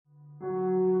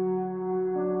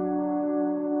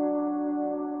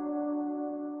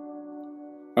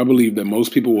I believe that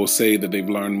most people will say that they've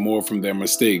learned more from their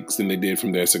mistakes than they did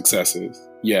from their successes.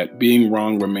 Yet, being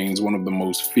wrong remains one of the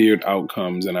most feared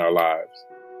outcomes in our lives.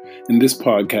 In this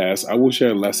podcast, I will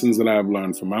share lessons that I have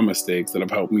learned from my mistakes that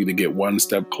have helped me to get one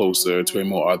step closer to a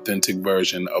more authentic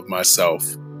version of myself.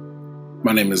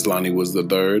 My name is Lonnie Woods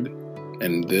III,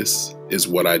 and this is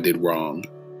What I Did Wrong.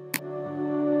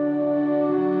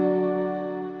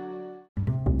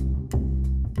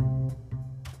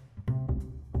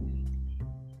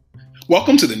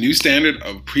 Welcome to the new standard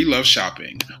of pre-love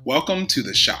shopping. Welcome to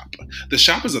The Shop. The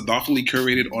Shop is a thoughtfully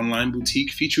curated online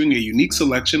boutique featuring a unique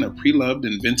selection of pre-loved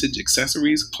and vintage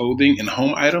accessories, clothing, and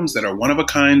home items that are one of a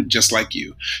kind just like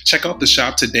you. Check out The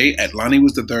Shop today at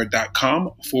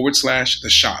LonnieWoodsTheThird.com/The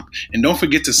Shop. And don't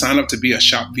forget to sign up to be a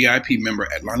Shop VIP member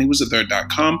at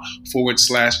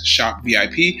LonnieWoodsTheThird.com/Shop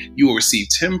VIP. You will receive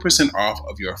 10% off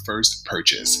of your first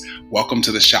purchase. Welcome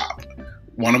to The Shop.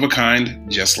 One of a kind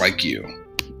just like you.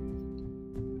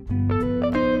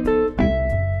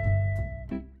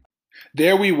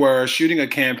 There we were shooting a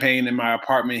campaign in my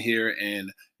apartment here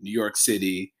in New York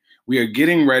City. We are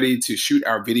getting ready to shoot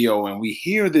our video and we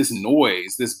hear this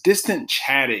noise, this distant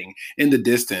chatting in the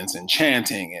distance and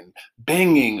chanting and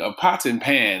banging of pots and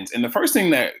pans. And the first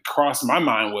thing that crossed my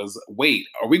mind was, wait,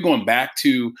 are we going back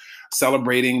to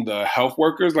celebrating the health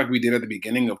workers like we did at the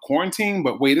beginning of quarantine?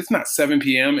 But wait, it's not 7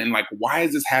 p.m. and why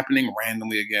is this happening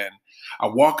randomly again? I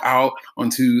walk out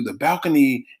onto the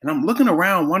balcony and I'm looking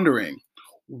around wondering,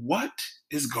 what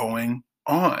is going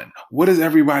on? What is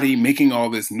everybody making all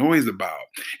this noise about?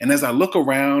 And as I look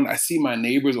around, I see my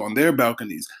neighbors on their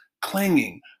balconies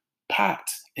clanging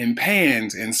pots and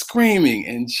pans and screaming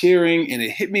and cheering. And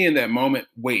it hit me in that moment,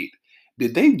 wait,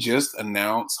 did they just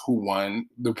announce who won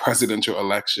the presidential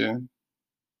election?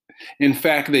 In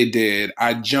fact, they did.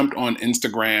 I jumped on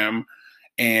Instagram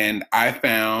and I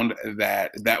found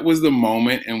that that was the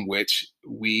moment in which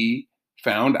we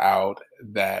found out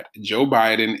that Joe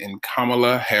Biden and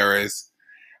Kamala Harris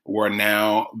were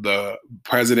now the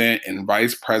president and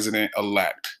vice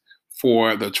president-elect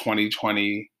for the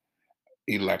 2020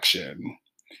 election.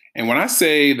 And when I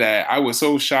say that I was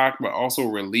so shocked but also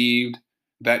relieved,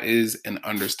 that is an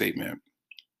understatement.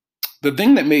 The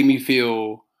thing that made me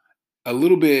feel a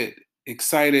little bit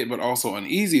excited but also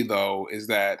uneasy, though, is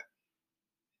that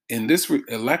in this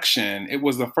election, it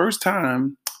was the first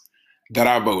time that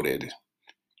I voted.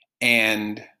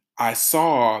 And I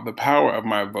saw the power of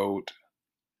my vote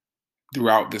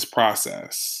throughout this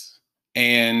process.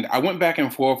 And I went back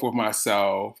and forth with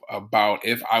myself about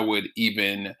if I would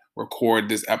even record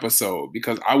this episode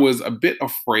because I was a bit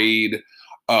afraid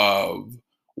of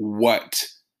what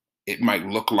it might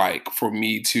look like for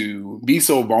me to be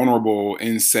so vulnerable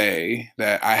and say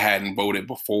that I hadn't voted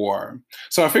before.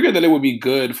 So I figured that it would be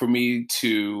good for me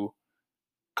to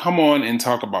come on and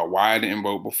talk about why I didn't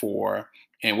vote before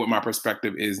and what my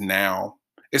perspective is now,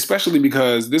 especially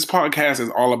because this podcast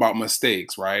is all about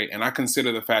mistakes, right? And I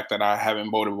consider the fact that I haven't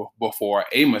voted before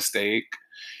a mistake,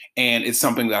 and it's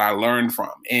something that I learned from.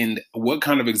 And what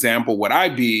kind of example would I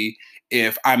be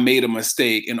if I made a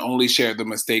mistake and only shared the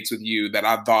mistakes with you that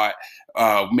I thought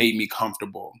made me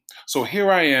comfortable? So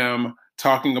here I am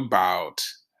talking about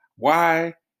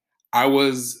why I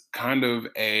was kind of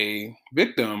a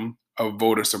victim of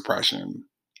voter suppression.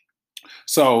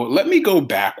 So let me go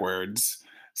backwards.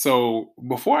 So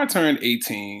before I turned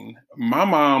 18, my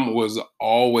mom was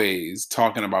always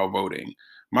talking about voting.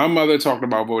 My mother talked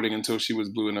about voting until she was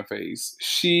blue in the face.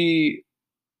 She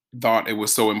thought it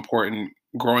was so important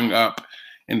growing up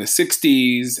in the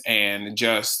 60s and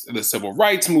just the civil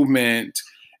rights movement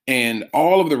and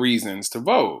all of the reasons to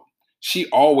vote. She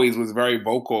always was very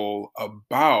vocal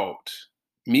about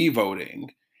me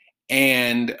voting.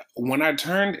 And when I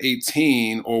turned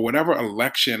 18 or whatever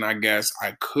election I guess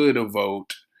I could have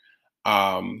voted,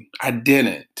 I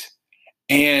didn't.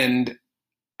 And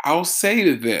I'll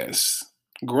say this,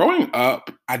 growing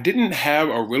up, I didn't have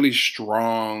a really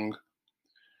strong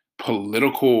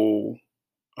political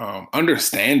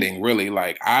understanding, really.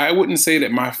 I wouldn't say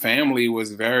that my family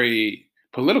was very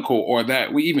political or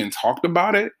that we even talked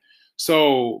about it.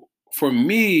 So for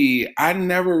me, I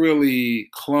never really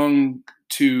clinged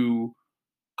to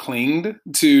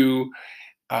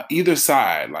either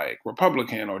side, like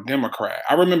Republican or Democrat.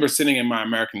 I remember sitting in my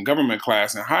American government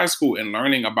class in high school and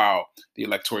learning about the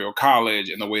Electoral College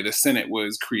and the way the Senate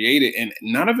was created, and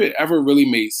none of it ever really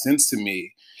made sense to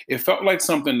me. It felt like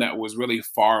something that was really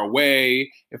far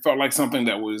away. It felt like something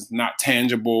that was not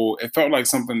tangible. It felt like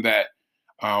something that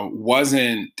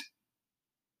wasn't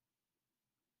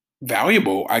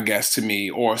valuable, I guess, to me,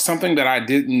 or something that I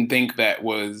didn't think that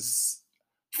was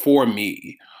for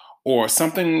me, or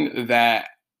something that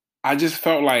I just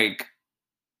felt like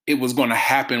it was going to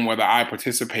happen whether I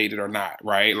participated or not,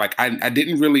 right? Like I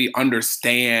didn't really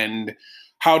understand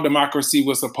how democracy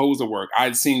was supposed to work.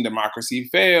 I'd seen democracy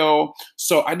fail,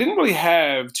 so I didn't really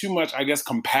have too much, I guess,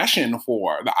 compassion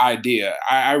for the idea.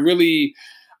 I really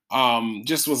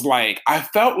just was like, I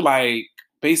felt like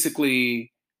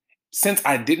basically since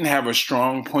I didn't have a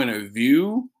strong point of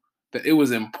view, that it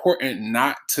was important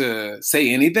not to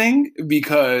say anything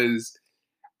because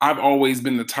I've always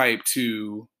been the type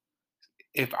to,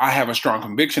 if I have a strong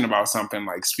conviction about something,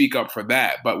 like speak up for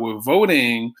that. But with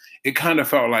voting, it kind of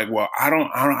felt like, well, I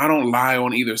don't lie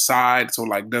on either side. So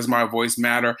like, does my voice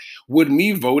matter? Would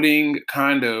me voting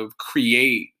kind of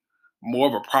create more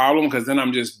of a problem? Because then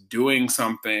I'm just doing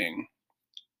something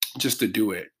just to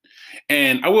do it.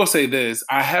 And I will say this,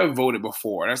 I have voted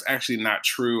before. That's actually not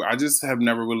true. I just have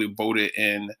never really voted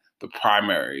in the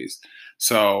primaries.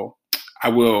 So I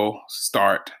will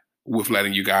start with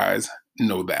letting you guys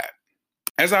know that.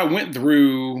 As I went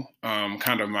through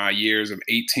kind of my years of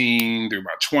 18 through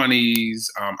my 20s,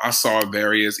 I saw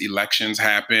various elections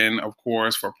happen, of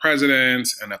course, for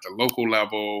presidents and at the local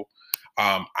level.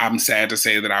 I'm sad to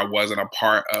say that I wasn't a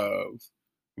part of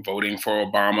voting for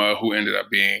Obama, who ended up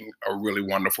being a really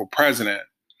wonderful president.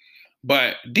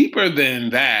 But deeper than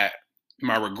that,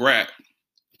 my regret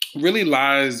really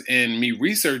lies in me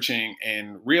researching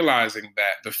and realizing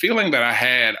that the feeling that I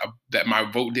had that my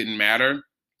vote didn't matter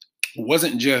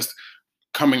wasn't just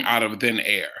coming out of thin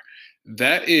air.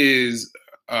 That is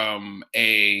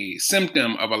a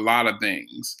symptom of a lot of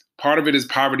things. Part of it is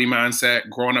poverty mindset,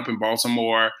 growing up in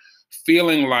Baltimore,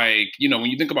 feeling like, when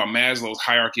you think about Maslow's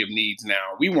hierarchy of needs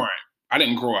now, I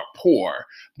didn't grow up poor,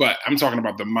 but I'm talking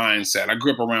about the mindset. I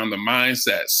grew up around the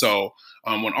mindset. So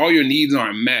when all your needs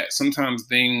aren't met, sometimes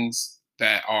things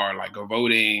that are like a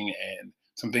voting and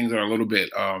some things that are a little bit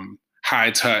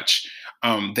high touch,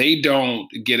 they don't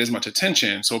get as much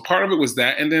attention. So part of it was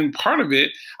that. And then part of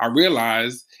it, I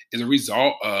realized, is a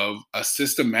result of a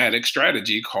systematic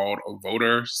strategy called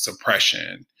voter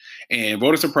suppression. And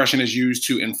voter suppression is used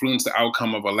to influence the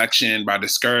outcome of election by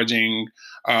discouraging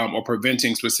or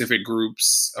preventing specific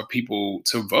groups of people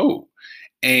to vote.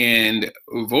 And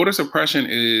voter suppression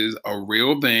is a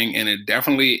real thing, and it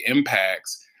definitely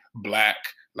impacts Black,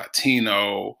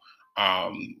 Latino,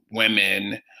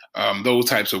 women, those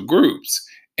types of groups.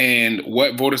 And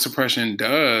what voter suppression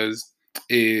does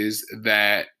is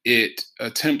that it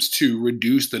attempts to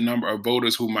reduce the number of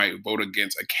voters who might vote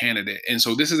against a candidate. And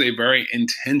so this is a very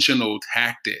intentional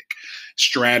tactic,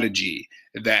 strategy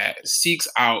that seeks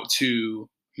out to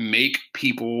make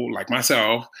people like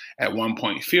myself at one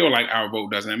point feel like our vote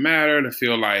doesn't matter, to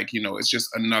feel like, it's just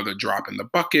another drop in the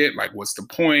bucket. Like, what's the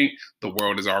point? The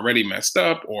world is already messed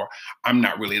up, or I'm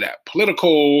not really that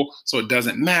political, so it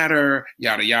doesn't matter,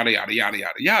 yada, yada, yada, yada,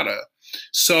 yada, yada.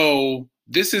 So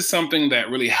this is something that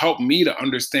really helped me to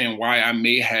understand why I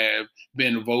may have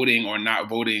been voting or not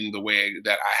voting the way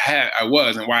that I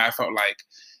was, and why I felt like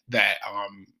that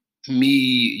me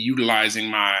utilizing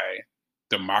my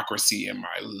democracy and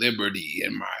my liberty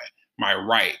and my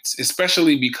rights,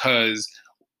 especially because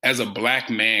as a Black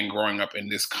man growing up in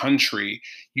this country,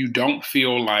 you don't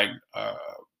feel like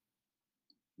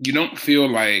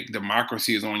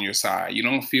democracy is on your side. You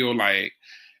don't feel like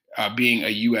being a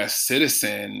U.S.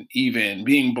 citizen, even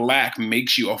being Black,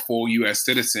 makes you a full U.S.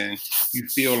 citizen. You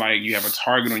feel like you have a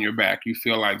target on your back. You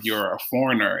feel like you're a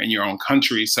foreigner in your own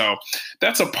country. So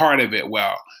that's a part of it.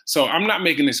 Well, so I'm not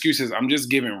making excuses. I'm just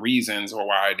giving reasons for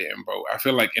why I didn't vote. I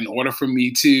feel like in order for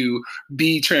me to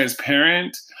be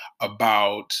transparent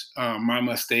about my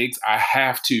mistakes, I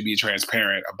have to be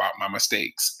transparent about my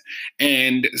mistakes.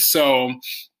 And so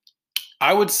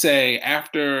I would say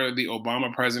after the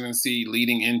Obama presidency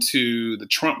leading into the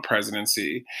Trump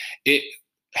presidency, it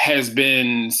has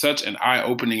been such an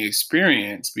eye-opening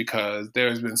experience because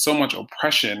there's been so much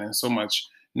oppression and so much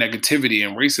negativity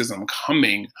and racism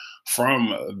coming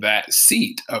from that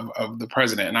seat of the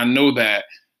president. And I know that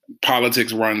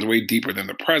politics runs way deeper than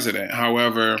the president.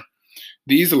 However,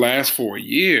 these last 4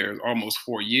 years, almost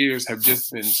 4 years, have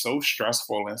just been so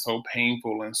stressful and so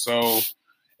painful and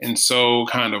so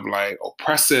kind of like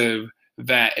oppressive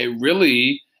that it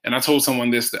really, and I told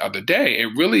someone this the other day, it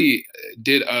really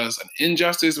did us an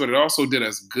injustice, but it also did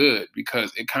us good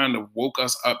because it kind of woke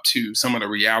us up to some of the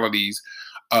realities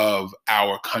of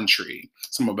our country,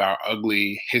 some of our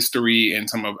ugly history and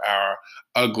some of our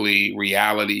ugly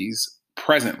realities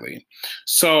presently.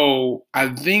 So I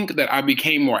think that I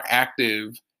became more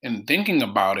active in thinking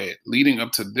about it leading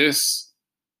up to this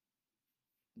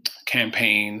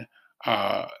campaign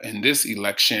in this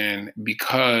election,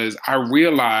 because I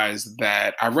realized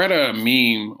that I read a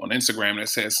meme on Instagram that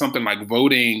says something like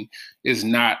voting is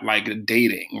not like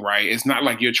dating, right? It's not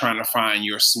like you're trying to find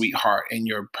your sweetheart and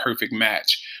your perfect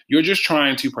match. You're just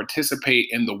trying to participate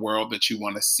in the world that you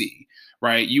want to see,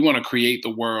 right? You want to create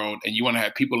the world and you want to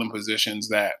have people in positions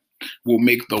that will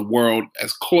make the world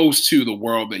as close to the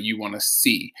world that you want to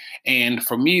see. And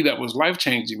for me, that was life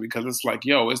changing, because it's like,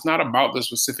 yo, it's not about the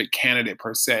specific candidate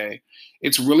per se.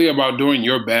 It's really about doing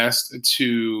your best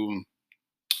to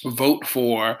vote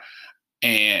for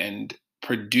and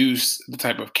produce the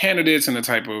type of candidates and the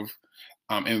type of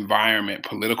environment,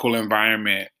 political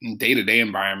environment, day-to-day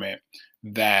environment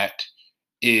that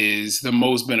is the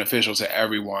most beneficial to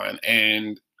everyone.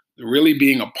 And really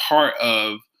being a part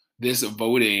of this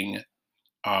voting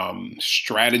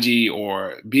strategy,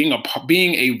 or being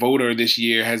a voter this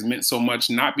year, has meant so much,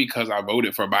 not because I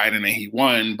voted for Biden and he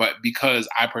won, but because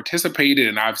I participated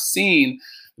and I've seen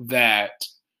that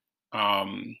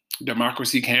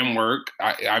democracy can work.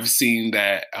 I've seen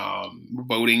that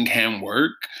voting can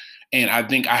work. And I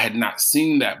think I had not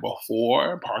seen that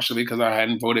before, partially because I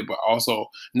hadn't voted, but also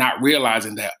not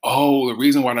realizing that, oh, the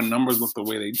reason why the numbers look the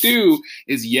way they do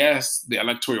is, yes, the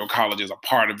Electoral College is a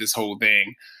part of this whole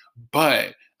thing,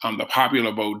 but the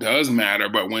popular vote does matter.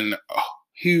 But when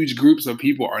huge groups of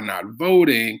people are not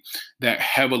voting, that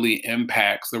heavily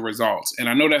impacts the results. And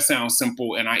I know that sounds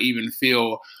simple, and I even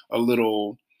feel a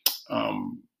little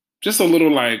just a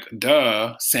little like,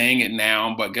 duh, saying it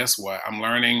now, but guess what? I'm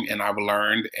learning and I've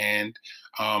learned. And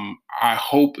I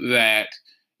hope that,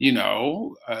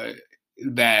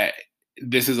 that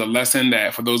this is a lesson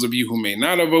that for those of you who may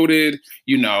not have voted,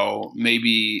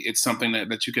 maybe it's something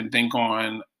that you can think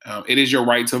on. It is your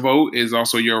right to vote. It is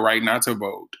also your right not to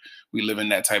vote. We live in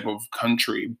that type of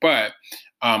country. But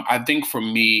I think for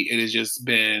me, it has just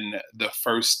been the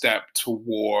first step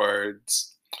towards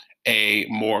a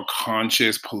more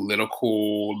conscious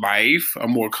political life, a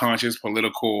more conscious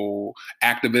political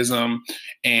activism,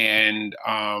 and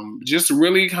just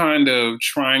really kind of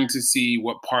trying to see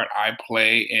what part I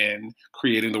play in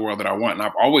creating the world that I want. And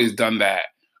I've always done that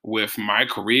with my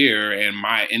career and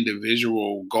my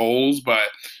individual goals, but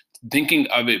thinking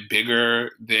of it bigger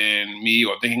than me,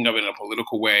 or thinking of it in a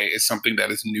political way, is something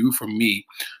that is new for me.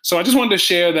 So I just wanted to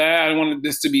share that. I don't want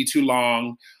this to be too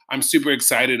long. I'm super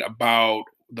excited about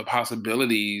the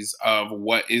possibilities of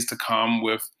what is to come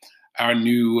with our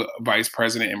new vice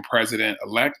president and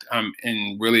president-elect. I'm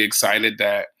really excited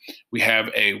that we have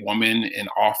a woman in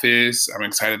office. I'm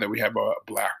excited that we have a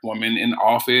Black woman in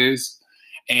office.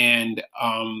 And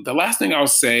the last thing I'll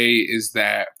say is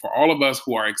that for all of us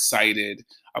who are excited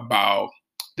about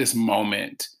this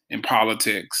moment in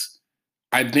politics,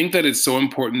 I think that it's so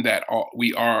important that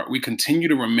we continue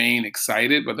to remain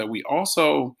excited, but that we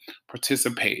also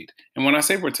participate. And when I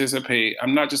say participate,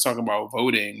 I'm not just talking about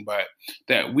voting, but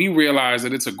that we realize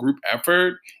that it's a group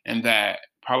effort, and that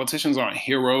politicians aren't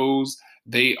heroes.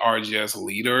 They are just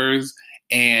leaders,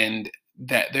 and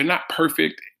that they're not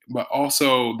perfect, but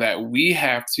also that we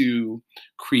have to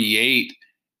create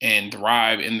and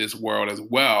thrive in this world as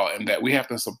well, and that we have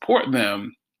to support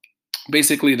them.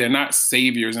 Basically, they're not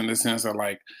saviors in the sense of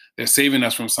like they're saving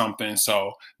us from something,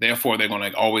 so therefore they're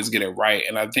going to always get it right.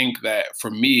 And I think that for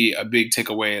me, a big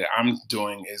takeaway that I'm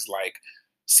doing is like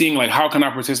seeing like how can I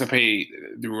participate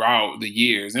throughout the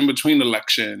years, in between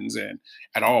elections and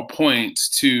at all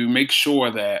points, to make sure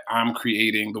that I'm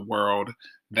creating the world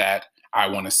that I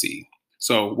want to see.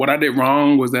 So what I did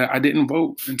wrong was that I didn't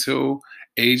vote until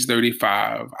age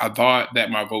 35. I thought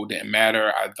that my vote didn't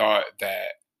matter. I thought that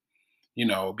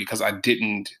because I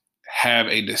didn't have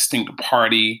a distinct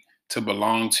party to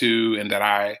belong to, and that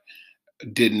I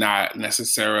did not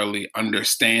necessarily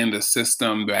understand the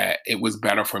system, that it was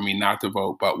better for me not to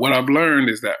vote. But what I've learned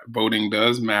is that voting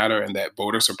does matter, and that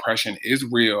voter suppression is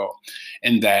real.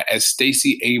 And that, as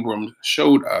Stacey Abrams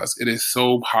showed us, it is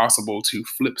so possible to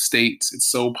flip states. It's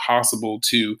so possible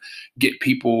to get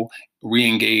people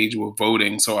re-engaged with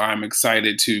voting. So I'm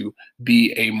excited to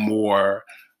be a more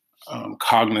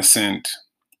cognizant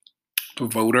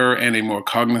voter and a more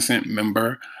cognizant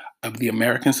member of the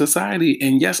American society.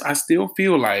 And yes, I still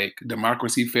feel like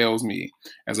democracy fails me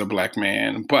as a Black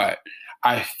man, but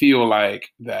I feel like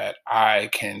that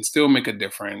I can still make a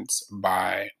difference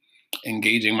by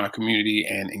engaging my community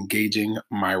and engaging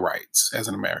my rights as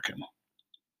an American.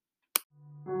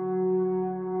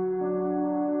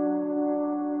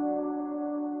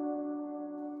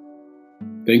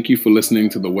 Thank you for listening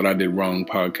to the What I Did Wrong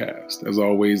podcast. As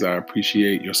always, I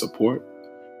appreciate your support.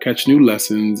 Catch new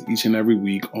lessons each and every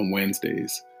week on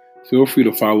Wednesdays. Feel free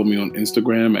to follow me on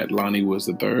Instagram at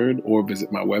LonnieWoods3rd or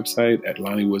visit my website at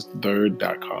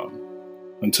LonnieWoods3rd.com.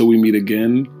 Until we meet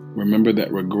again, remember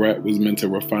that regret was meant to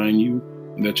refine you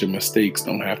and that your mistakes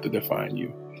don't have to define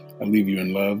you. I leave you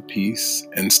in love, peace,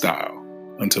 and style.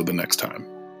 Until the next time.